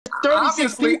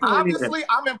36 people in here. Obviously,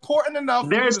 I'm important enough.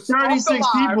 There's 36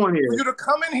 people in here. For you to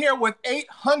come in here with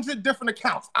 800 different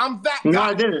accounts. I'm that guy. No,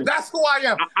 I didn't. That's who I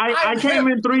am. I came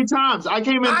in 3 times. I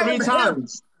came in 3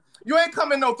 times. You ain't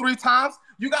come in no 3 times.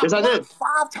 You got blocked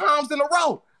 5 times in a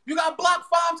row. You got blocked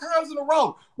 5 times in a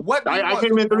row. What? I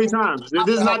came in 3 times.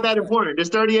 This is not that important. There's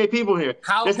 38 people here.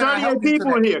 There's 38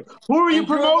 people in here. Who are you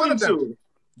promoting to?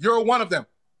 You're one of them.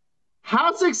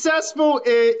 How successful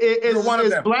is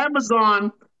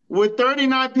Blamazon with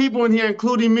 39 people in here,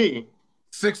 including me?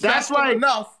 Successful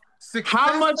enough.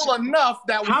 Successful enough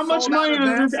that how much money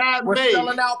does this app make? We're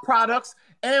selling out products.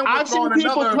 And I've seen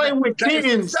people play with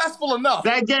kittens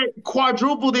that get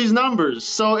quadruple these numbers.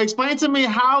 So explain to me,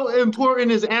 how important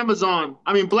is Amazon?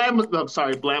 I mean,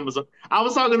 Blamazon. I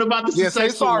was talking about the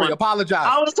successful one. Apologize.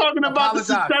 I was talking about the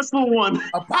successful one.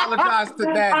 Apologize to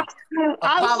Daddy.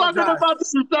 I was talking about the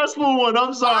successful one.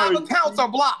 I'm sorry. 5 accounts are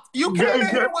blocked. You came in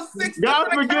here with 6 God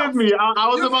forgive me. I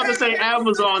was about to say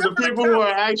Amazon, the people who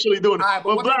are actually doing it. Right,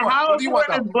 but how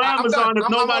important is Blamazon if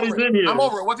nobody's in here? I'm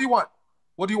over it. What do you want?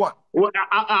 What do you want? Well,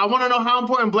 I want to know how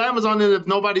important Blamazon is if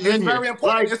nobody's in here. It's very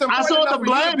important. Like, I saw the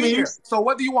Blammies. So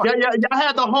what do you want? Yeah, I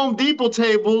had the Home Depot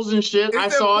tables and shit. I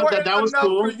saw that was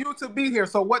cool. For you to be here.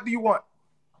 So what do you want?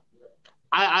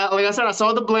 Like I said, I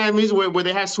saw the Blammies where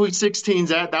they had Sweet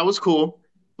 16s at. That was cool.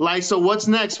 Like, so what's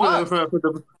next for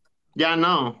the? Yeah, I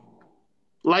know.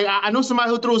 Like, I knew somebody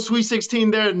who threw a Sweet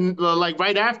 16 there, like,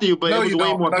 right after you, but it was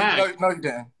way more packed. No, you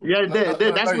didn't. Yeah, it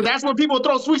did. That's where people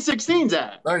throw Sweet 16s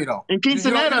at. No, you don't. And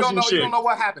quinceaneras and shit. You don't know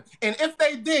what happened. And if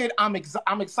they did, I'm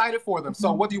excited for them.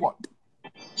 So what do you want?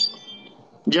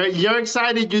 You're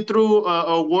excited you threw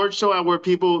a award show at where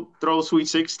people throw Sweet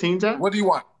 16s at? What do you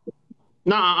want?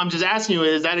 No, I'm just asking you,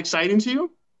 is that exciting to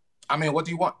you? I mean, what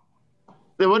do you want?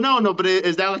 Well, no, but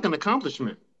is that like an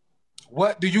accomplishment?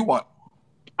 What do you want?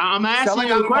 I'm asking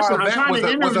you a question. I'm trying to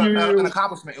interview you. An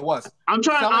accomplishment. It was. I'm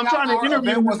trying to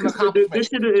interview you. This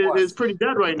shit is pretty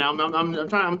dead right now.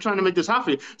 I'm trying to make this hot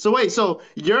for you. So wait, so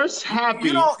you're happy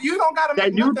you don't gotta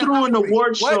that you threw an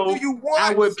award show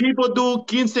at where people do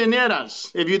quinceañeras.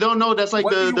 If you don't know, that's like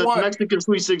the Mexican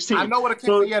Sweet 16. I know what a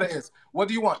quinceañera is. What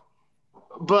do you want?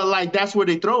 But like that's where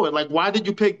they throw it. Like, why did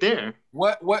you pick there?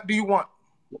 What do you want?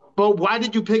 But why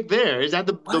did you pick there? Is that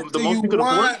the most you could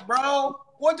afford, bro?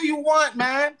 What do you want,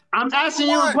 man? I'm asking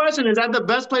you a question. Is that the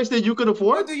best place that you could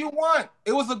afford? What do you want?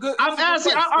 It was a good. I'm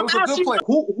asking you.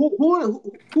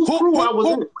 Whose crew I was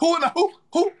in? Who in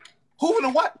the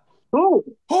what? Who?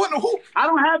 Who in the who? I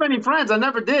don't have any friends. I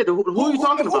never did. Who are you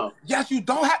talking about? Yes, you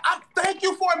don't have. Thank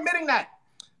you for admitting that.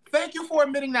 Thank you for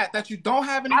admitting that you don't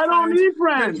have any friends. I don't need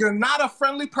friends. You're not a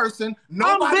friendly person.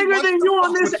 I'm bigger than you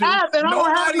on this app, and I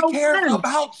don't have no friends. Nobody cares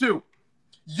about you.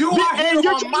 You are and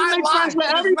you're trying to make friends with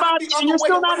everybody, and you're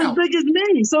still not as big as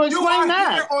me. So explain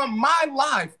that. You are here on my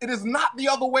live. It is not the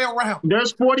other way around.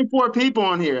 There's 44 people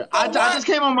on here. I just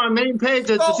came on my main page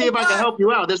to see if I can help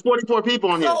you out. There's 44 people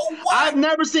on here. I've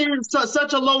never seen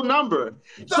such a low number.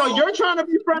 So you're trying to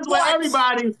be friends with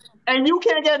everybody, and you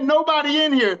can't get nobody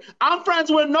in here. I'm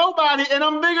friends with nobody, and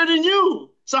I'm bigger than you.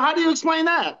 So how do you explain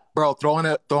that? Bro, throw an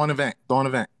event.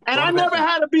 And I never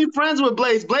had to be friends with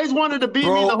Blaze. Blaze wanted to beat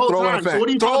me the whole time. So what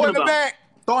are you talking about?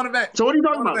 Throw an event. So what are you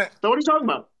talking about? So what are you talking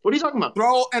about? What are you talking about?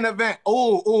 Throw an event.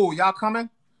 Oh, y'all coming?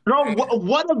 Bro,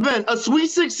 what event? A Sweet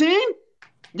 16?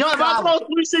 Yo, if I throw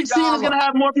Sweet 16, it's going to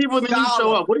have more people than you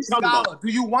show up. What are you talking about? Do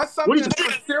you want something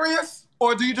serious,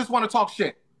 or do you just want to talk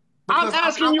shit? I'm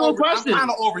asking you a question. I'm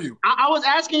kind of over you. I was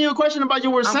asking you a question about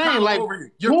you were saying, like,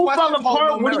 who fell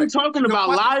apart? What are you talking about?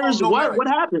 Liars? What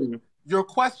happened? Your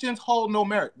questions hold no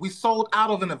merit. We sold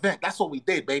out of an event. That's what we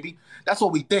did, baby. That's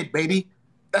what we did, baby.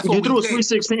 That's what we did. You threw a Sweet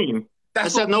 16.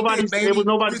 That's it was nobody's birthday. We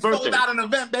sold out an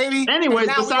event, baby. Anyways,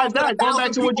 besides that, going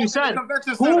back to what you said,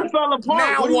 who fell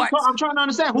apart? I'm trying to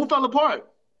understand. Who fell apart?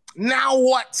 Now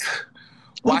what?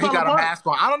 Why he got a mask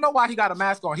on? I don't know why he got a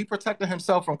mask on. He protected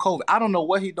himself from COVID. I don't know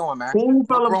what he doing, man. Who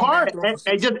fell apart?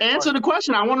 And just answer the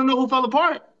question. I want to know who fell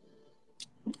apart.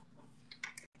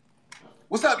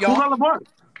 What's up, y'all? Who fell apart?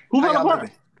 Who fell apart?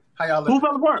 How y'all living? Who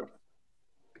fell apart?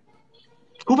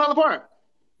 Who fell apart?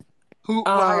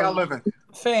 How y'all living?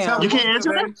 Fam. You can't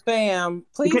answer that? Fam,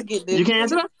 please get this. You can't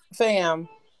answer that? Fam.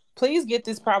 Please get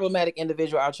this problematic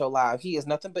individual out your live. He has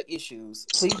nothing but issues.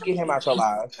 Please get him out your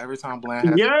live. Every time Bland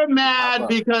has You're mad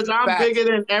because I'm bigger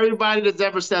than everybody that's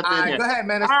ever stepped in here. Go ahead,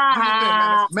 Menace.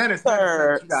 Menace.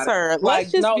 Sir,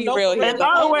 let's just be real here. And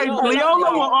by the way,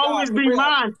 Leola will always be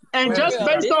mine. And just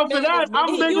based off of that,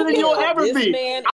 I'm bigger than you'll ever be.